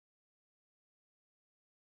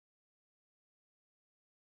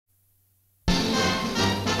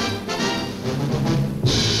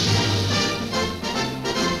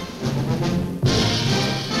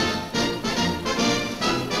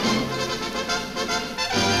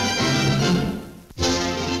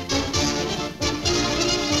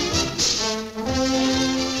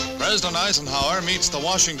Eisenhower meets the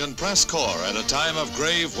Washington press corps at a time of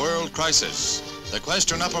grave world crisis. The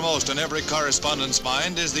question uppermost in every correspondent's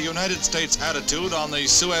mind is the United States' attitude on the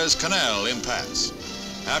Suez Canal impasse.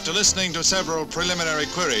 After listening to several preliminary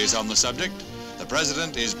queries on the subject, the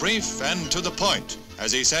President is brief and to the point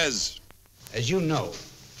as he says, "As you know,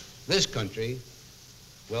 this country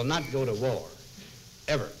will not go to war,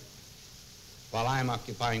 ever, while I am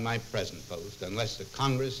occupying my present post, unless the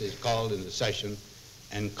Congress is called into session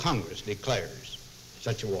and Congress declares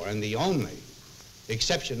such a war. And the only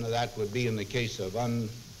exception to that would be in the case of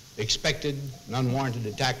unexpected and unwarranted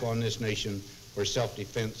attack on this nation, where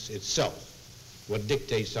self-defense itself would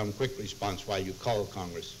dictate some quick response while you call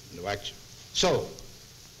Congress into action. So,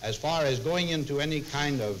 as far as going into any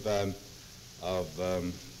kind of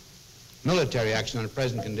military action under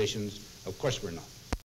present conditions, of course we're not.